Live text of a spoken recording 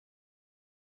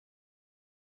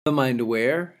The Mind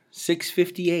Aware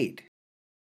 658.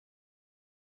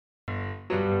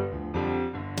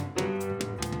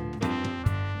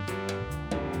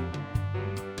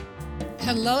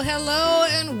 Hello,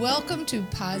 and welcome to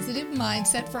Positive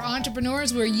Mindset for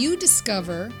Entrepreneurs, where you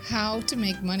discover how to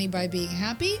make money by being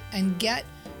happy and get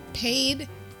paid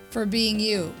for being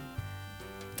you.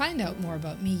 Find out more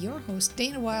about me, your host,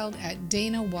 Dana Wilde, at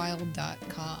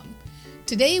danawild.com.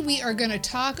 Today, we are going to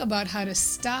talk about how to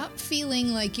stop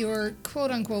feeling like you're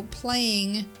quote-unquote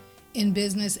playing in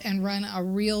business and run a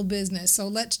real business. So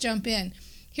let's jump in.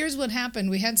 Here's what happened.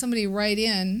 We had somebody write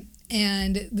in,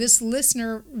 and this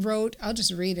listener wrote, I'll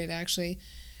just read it actually.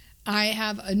 I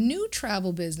have a new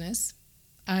travel business.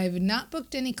 I've not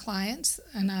booked any clients,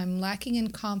 and I'm lacking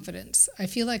in confidence. I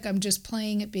feel like I'm just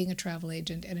playing at being a travel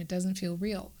agent, and it doesn't feel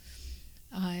real.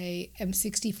 I am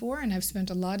 64, and I've spent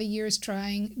a lot of years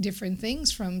trying different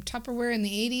things, from Tupperware in the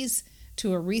 80s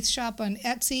to a wreath shop on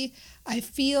Etsy. I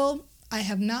feel I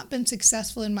have not been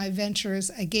successful in my ventures.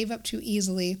 I gave up too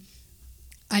easily.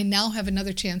 I now have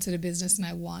another chance at a business, and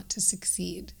I want to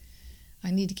succeed.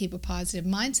 I need to keep a positive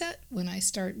mindset. When I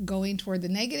start going toward the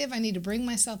negative, I need to bring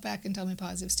myself back and tell my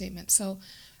positive statement. So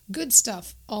good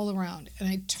stuff all around, and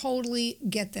I totally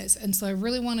get this. And so I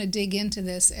really want to dig into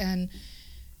this and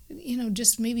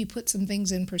just maybe put some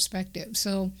things in perspective.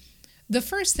 So the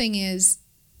first thing is,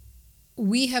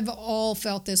 we have all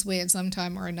felt this way at some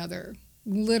time or another.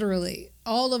 Literally,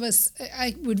 all of us.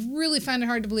 I would really find it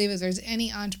hard to believe if there's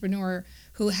any entrepreneur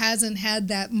who hasn't had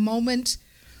that moment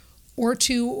or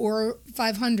two or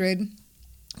 500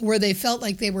 where they felt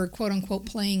like they were quote unquote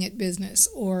playing at business,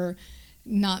 or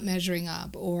not measuring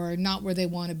up, or not where they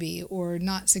want to be, or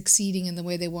not succeeding in the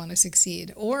way they want to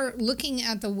succeed, or looking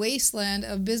at the wasteland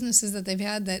of businesses that they've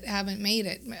had that haven't made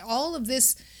it. All of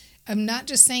this, I'm not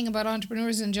just saying about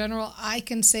entrepreneurs in general. I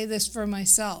can say this for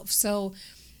myself. So,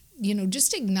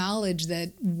 just acknowledge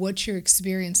that what you're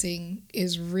experiencing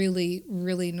is really,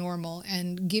 really normal,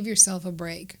 and give yourself a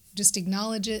break. Just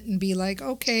acknowledge it and be like,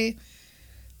 okay,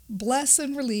 bless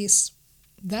and release.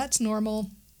 That's normal.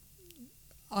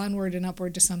 Onward and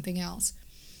upward to something else.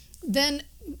 Then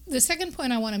the second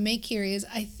point I want to make here is,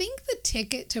 I think the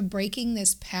ticket to breaking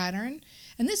this pattern,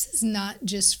 and this is not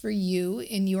just for you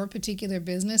in your particular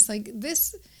business, like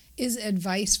this is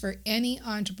advice for any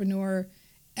entrepreneur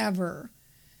ever.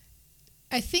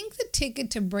 I think the ticket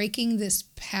to breaking this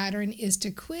pattern is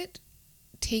to quit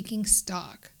taking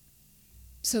stock.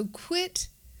 So quit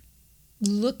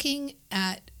looking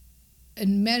at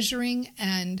and measuring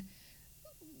and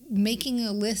making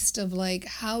a list of like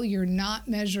how you're not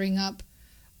measuring up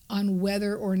on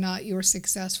whether or not you're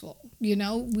successful. We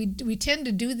tend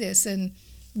to do this, and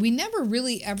we never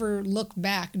really ever look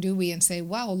back, do we, and say,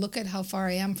 wow, look at how far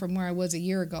I am from where I was a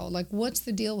year ago. Like, what's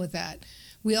the deal with that?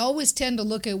 We always tend to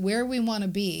look at where we want to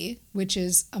be, which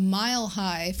is a mile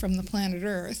high from the planet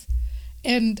Earth,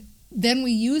 and then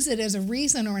we use it as a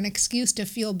reason or an excuse to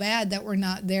feel bad that we're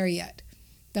not there yet,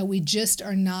 that we just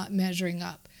are not measuring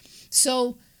up.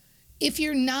 So if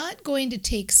you're not going to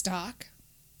take stock,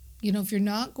 if you're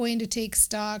not going to take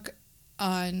stock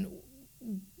on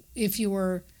if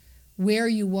you're where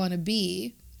you want to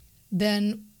be,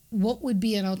 then what would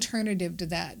be an alternative to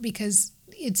that? Because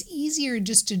it's easier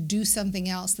just to do something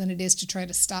else than it is to try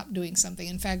to stop doing something.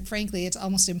 In fact, frankly, it's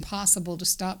almost impossible to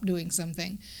stop doing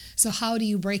something. So how do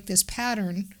you break this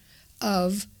pattern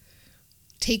of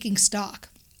taking stock?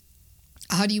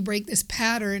 How do you break this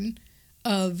pattern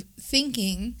of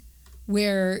thinking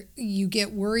where you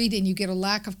get worried and you get a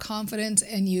lack of confidence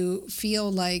and you feel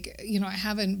like, I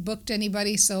haven't booked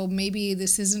anybody, so maybe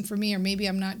this isn't for me, or maybe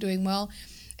I'm not doing well?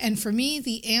 And for me,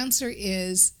 the answer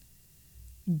is,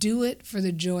 do it for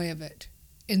the joy of it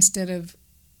instead of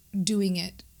doing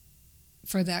it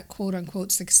for that quote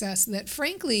unquote success that,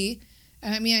 frankly,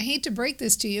 I hate to break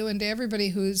this to you and to everybody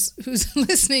who's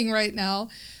listening right now,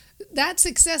 that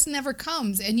success never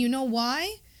comes. And you know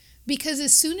why? Because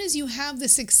as soon as you have the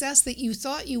success that you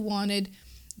thought you wanted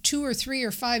 2 or 3 or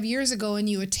 5 years ago, and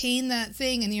you attain that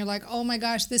thing and you're like, oh my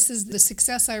gosh, this is the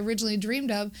success I originally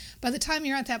dreamed of, by the time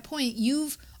you're at that point,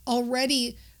 you've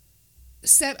already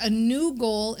set a new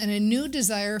goal and a new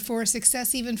desire for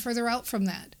success even further out from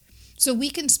that. So we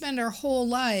can spend our whole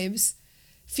lives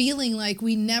feeling like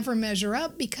we never measure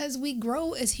up because we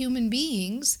grow as human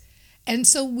beings. And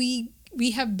so we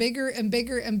have bigger and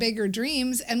bigger and bigger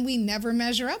dreams, and we never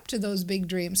measure up to those big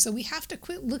dreams. So we have to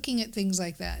quit looking at things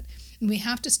like that. And we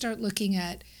have to start looking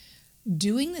at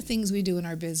doing the things we do in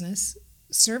our business,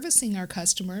 servicing our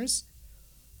customers,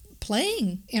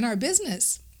 playing in our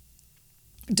business.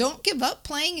 Don't give up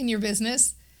playing in your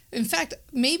business. In fact,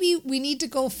 maybe we need to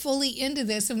go fully into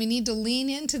this, and we need to lean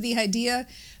into the idea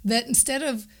that instead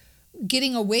of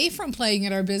getting away from playing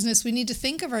in our business, we need to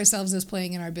think of ourselves as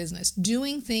playing in our business,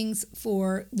 doing things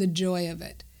for the joy of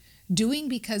it, doing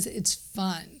because it's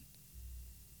fun.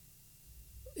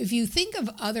 If you think of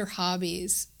other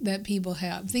hobbies that people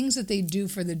have, things that they do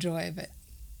for the joy of it,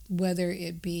 whether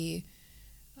it be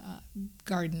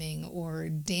gardening or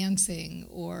dancing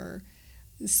or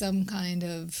some kind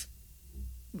of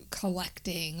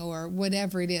collecting or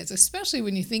whatever it is, especially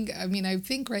when you think, I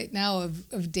think right now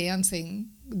of dancing,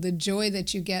 the joy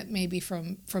that you get maybe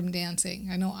from dancing.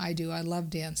 I know I do. I love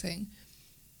dancing.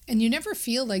 And you never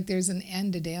feel like there's an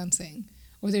end to dancing,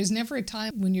 or there's never a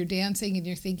time when you're dancing and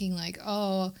you're thinking like,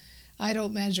 oh, I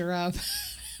don't measure up.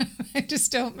 I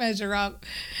just don't measure up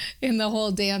in the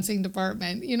whole dancing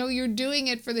department. You're doing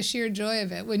it for the sheer joy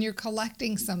of it. When you're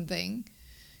collecting something,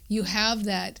 you have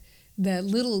that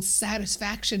little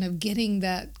satisfaction of getting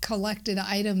that collected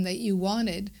item that you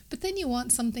wanted, but then you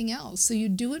want something else. So you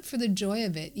do it for the joy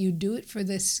of it. You do it for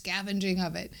the scavenging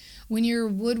of it. When you're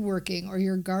woodworking or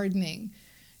you're gardening,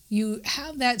 you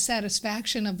have that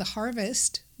satisfaction of the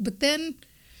harvest, but then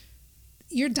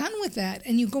you're done with that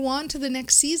and you go on to the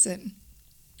next season.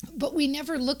 But we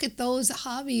never look at those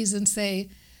hobbies and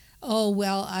say, oh,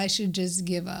 well, I should just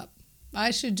give up. I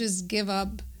should just give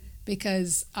up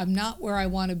because I'm not where I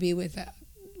want to be with that.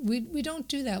 We don't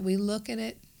do that. We look at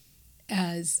it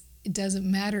as it doesn't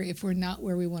matter if we're not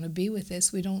where we want to be with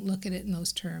this. We don't look at it in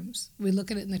those terms. We look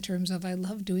at it in the terms of, I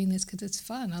love doing this because it's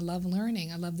fun. I love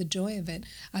learning. I love the joy of it.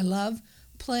 I love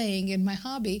playing in my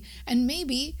hobby. And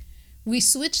maybe we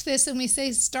switch this and we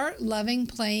say, start loving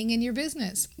playing in your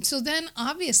business. So then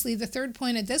obviously the third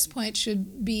point at this point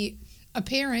should be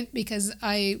apparent, because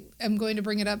I am going to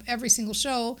bring it up every single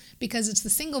show, because it's the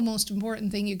single most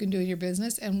important thing you can do in your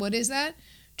business. And what is that?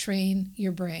 Train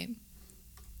your brain.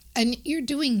 And you're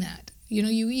doing that.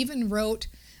 You even wrote,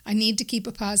 I need to keep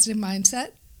a positive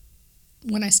mindset.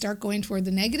 When I start going toward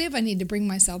the negative, I need to bring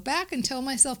myself back and tell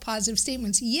myself positive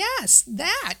statements. Yes,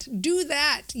 do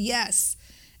that. Yes.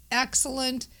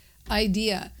 Excellent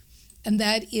idea. And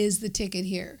that is the ticket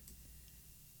here.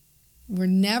 We're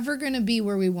never going to be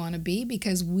where we want to be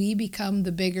because we become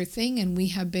the bigger thing and we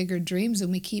have bigger dreams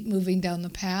and we keep moving down the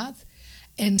path.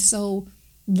 And so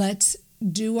let's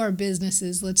do our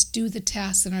businesses. Let's do the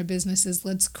tasks in our businesses.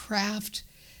 Let's craft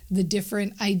the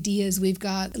different ideas we've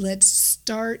got. Let's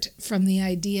start from the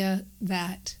idea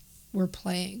that we're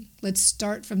playing. Let's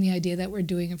start from the idea that we're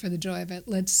doing it for the joy of it.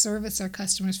 Let's service our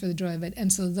customers for the joy of it.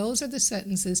 And so those are the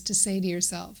sentences to say to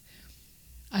yourself.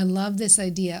 I love this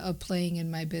idea of playing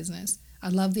in my business. I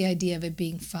love the idea of it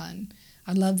being fun.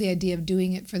 I love the idea of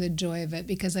doing it for the joy of it,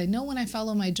 because I know when I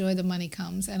follow my joy, the money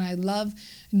comes. And I love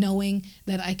knowing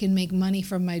that I can make money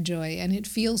from my joy. And it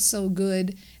feels so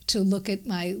good to look at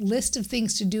my list of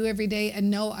things to do every day and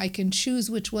know I can choose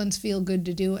which ones feel good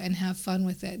to do and have fun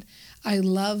with it. I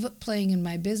love playing in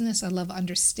my business. I love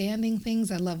understanding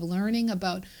things. I love learning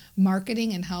about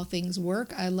marketing and how things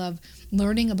work. I love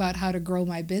learning about how to grow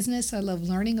my business. I love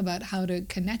learning about how to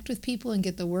connect with people and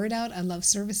get the word out. I love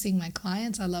servicing my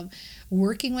clients. I love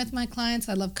working with my clients.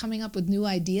 I love coming up with new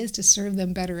ideas to serve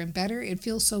them better and better. It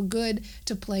feels so good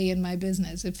to play in my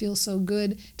business. It feels so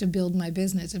good to build my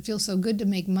business. It feels so good to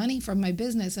make money from my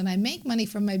business. And I make money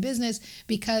from my business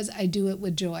because I do it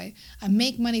with joy. I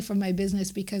make money from my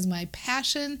business because my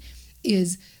passion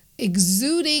is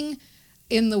exuding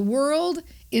in the world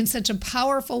in such a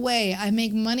powerful way. I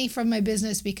make money from my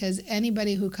business because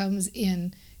anybody who comes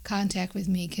in contact with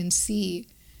me can see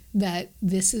that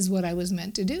this is what I was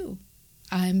meant to do.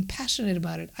 I'm passionate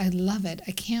about it. I love it.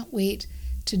 I can't wait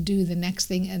to do the next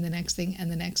thing and the next thing and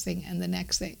the next thing and the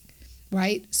next thing,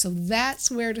 right? So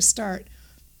that's where to start.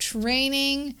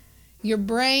 Training your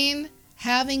brain,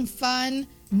 having fun,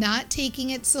 not taking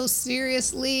it so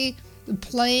seriously,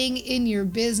 playing in your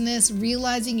business,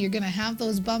 realizing you're going to have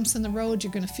those bumps in the road,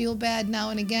 you're going to feel bad now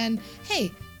and again.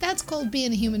 Hey, that's called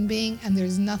being a human being, and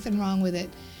there's nothing wrong with it.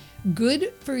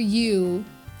 Good for you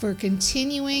for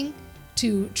continuing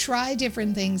to try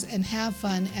different things and have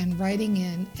fun and writing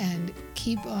in and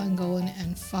keep on going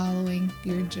and following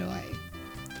your joy.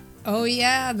 Oh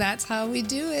yeah, that's how we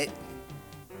do it.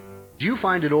 Do you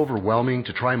find it overwhelming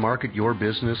to try market your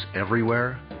business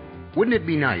everywhere? Wouldn't it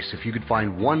be nice if you could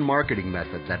find one marketing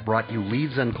method that brought you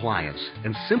leads and clients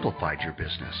and simplified your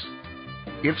business?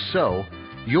 If so,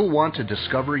 you'll want to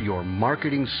discover your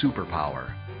marketing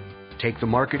superpower. Take the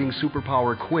Marketing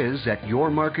Superpower quiz at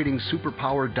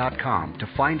yourmarketingsuperpower.com to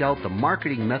find out the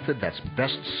marketing method that's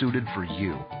best suited for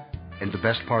you. And the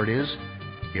best part is,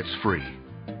 it's free.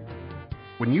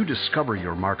 When you discover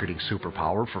your marketing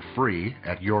superpower for free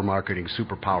at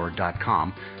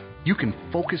yourmarketingsuperpower.com, you can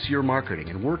focus your marketing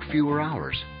and work fewer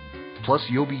hours. Plus,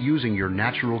 you'll be using your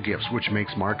natural gifts, which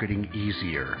makes marketing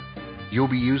easier. You'll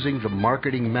be using the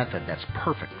marketing method that's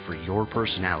perfect for your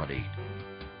personality.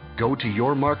 Go to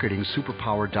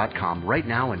yourmarketingsuperpower.com right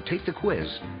now and take the quiz.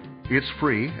 It's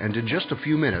free, and in just a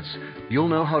few minutes, you'll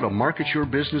know how to market your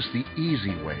business the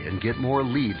easy way and get more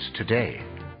leads today.